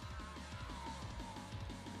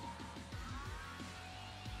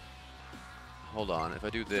 Hold on. If I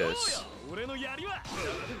do this.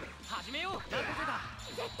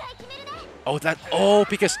 Oh, that. Oh,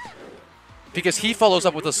 because he follows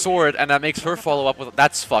up with a sword, and that makes her follow up with.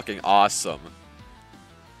 That's fucking awesome.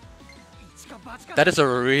 That is a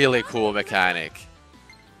really cool mechanic.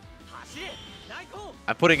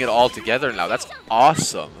 I'm putting it all together now. That's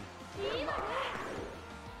awesome.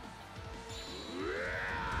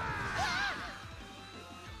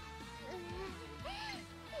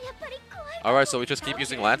 Alright, so we just keep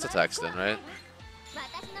using lance attacks then, right?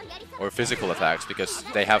 Or physical attacks, because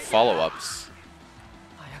they have follow-ups.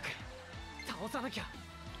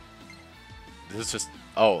 This is just...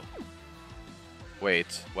 Oh. Wait.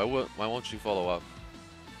 Why won't you follow up?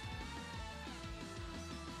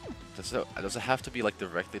 Does it have to be like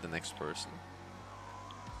directly the next person?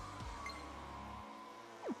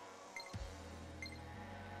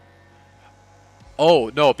 Oh,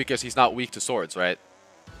 no, because he's not weak to swords, right?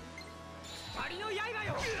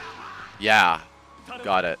 Yeah.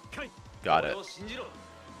 Got it. Got it.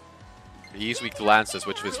 He's weak to lances,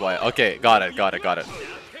 which is why... Okay, got it.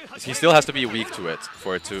 He still has to be weak to it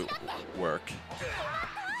for it to work.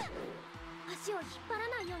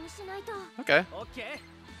 Okay.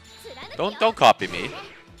 Don't copy me.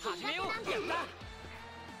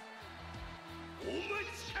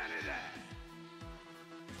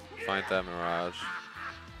 Find that Mirage.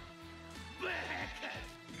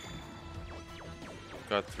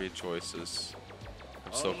 Got 3 choices.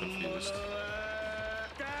 I'm so confused.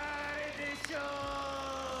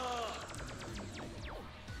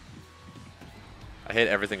 I hate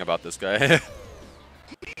everything about this guy.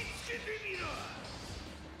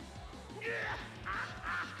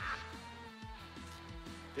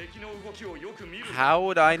 How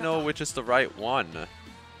would I know which is the right one?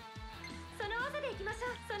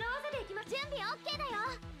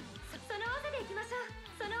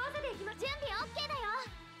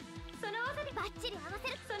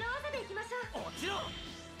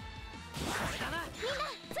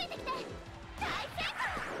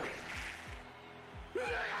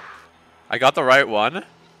 I got the right one?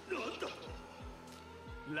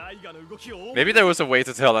 Maybe there was a way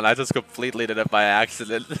to tell and I just completely did it by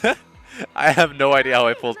accident. I have no idea how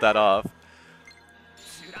I pulled that off.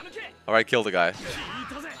 Alright, kill the guy.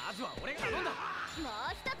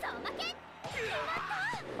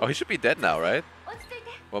 Oh, he should be dead now, right?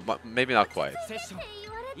 Well, maybe not quite.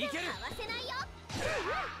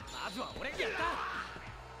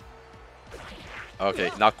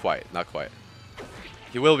 Okay, not quite.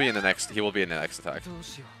 He will be in the next attack.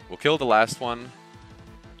 We'll kill the last one.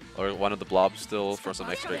 Or one of the blobs still for some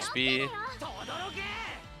extra XP.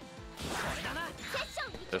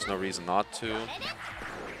 There's no reason not to.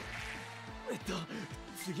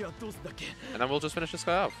 And then we'll just finish this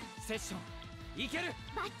guy off.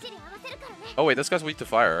 Oh wait, this guy's weak to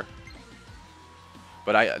fire.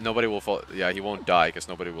 But nobody will follow. Yeah, he won't die because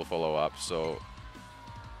nobody will follow up. So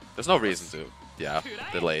there's no reason to. Yeah,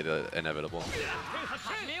 delay the inevitable.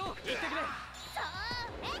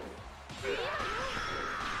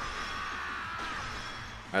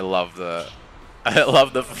 I love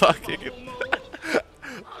the fucking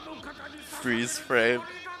freeze frame.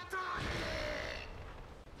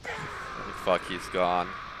 Fuck, he's gone.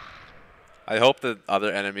 I hope the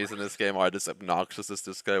other enemies in this game are as obnoxious as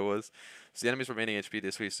this guy was. So the enemy's remaining HP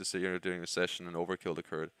decreased to 0 during the session and overkill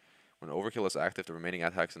occurred. When overkill is active, the remaining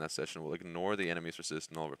attacks in that session will ignore the enemy's resist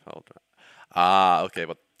and all repelled. Ah, okay,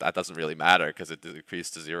 but that doesn't really matter because it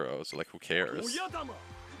decreased to 0, so like who cares?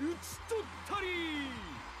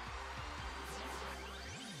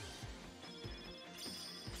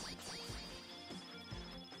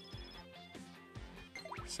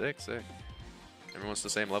 Sick. Everyone's the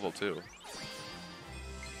same level too.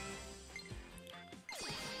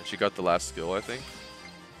 And she got the last skill, I think.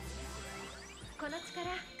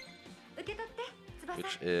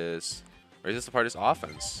 Which is raises the party's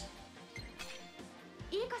offense.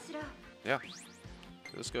 Yeah,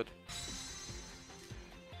 it was good.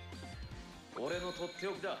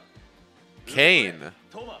 Kane.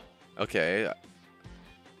 Okay.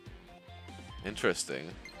 Interesting.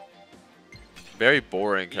 very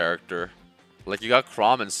boring character. Like, you got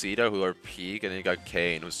Chrom and Sita who are peak, and then you got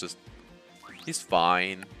Kane who's just... He's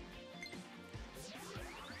fine.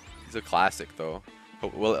 He's a classic, though.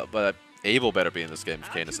 Well, but Abel better be in this game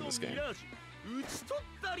if Kane is in this game.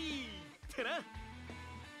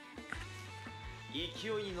 勢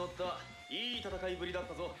いに乗ったいい戦いぶりだっ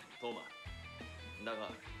たぞ、トーマ。だが、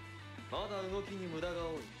まだ動きに無駄が多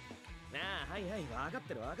い。ああ、はいはい、分かっ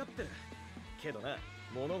てる分かってる。けどな、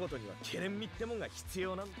物事には懸念味ってもんが必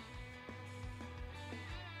要なんだ。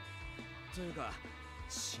というか、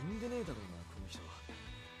死んでねえだろうな、この人。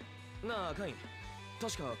なあ、カイン、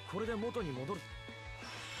確かこれで元に戻る。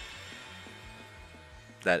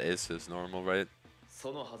That is his normal, right?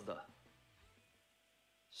 そのはずだ。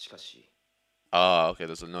しかし。 Oh, okay,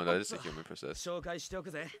 no, that is a human process. 紹介しておく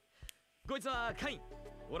ぜ。こいつはカイン、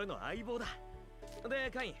俺の相棒だ。で、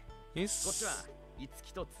カイン、こっちはイツ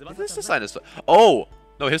キと翼。His design is... Oh!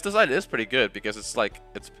 No, his design is pretty good because it's like...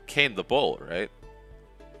 It's Kane the bull, right?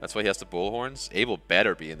 That's why he has the bull horns. Abel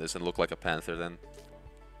better be in this and look like a panther then.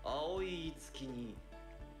 青いイツキに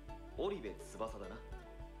オリベ翼だな。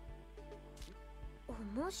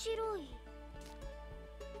面白い。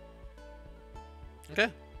Okay,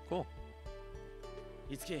 cool.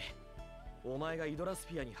 イツキ、お前がイドラス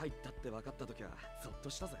フィアに入ったって分かったときはゾッと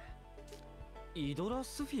したぜ。イドラ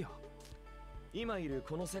スフィア？今いる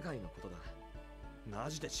この世界のことだ。マ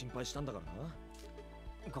ジで心配したんだから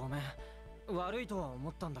な。ごめん、悪いとは思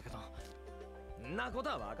ったんだけど。んなこと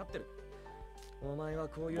は分かってる。お前は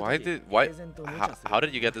こういう How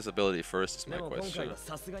did you get this ability first is my question.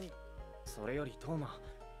 さすがに。それよりトーマ、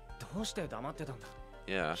どうして黙ってたんだ？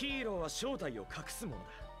 Yeah. ヒーローは正体を隠すもの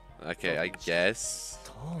だ。 Okay, I guess.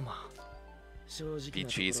 Be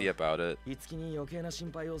cheesy about it. いつきに余計な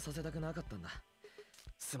心配をさせたくなかったんだ。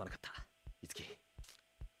すまなかった、いつき。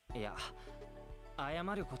いや、謝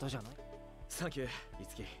ることじゃない。サンキュー、い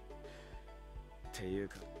つき。っていう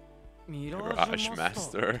か、ミラージュマ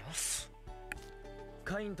スター。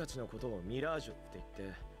カインたちのことをミラージュって言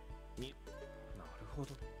って、なるほ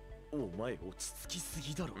ど。お前落ち着きす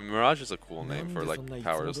ぎだろ。Mirage is a cool name for like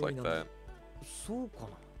powers like that. そうかな。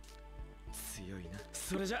強いな。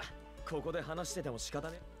それじゃ、ここで話してても仕方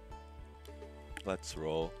ね。Let's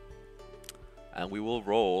roll. And we will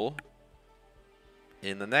roll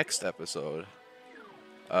in the next episode.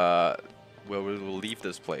 Where we will leave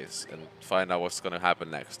this place and find out what's gonna happen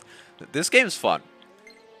next. This game's fun.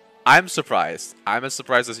 I'm surprised. I'm as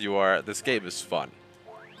surprised as you are. This game is fun.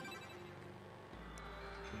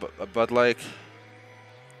 But like,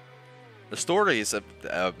 the story is a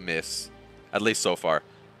miss, at least so far.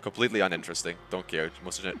 Completely uninteresting. Don't care.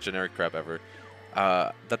 Most generic crap ever.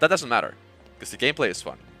 That doesn't matter, because the gameplay is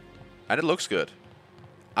fun, and it looks good.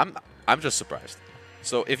 I'm just surprised.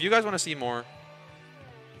 So if you guys want to see more,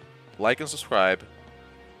 like and subscribe,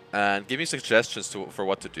 and give me suggestions for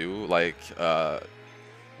what to do, like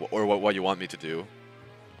or what you want me to do.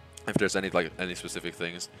 If there's any specific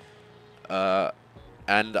things.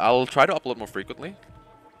 And I'll try to upload more frequently.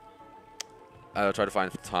 I'll try to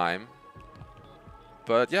find time.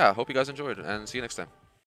 But yeah, hope you guys enjoyed, and see you next time.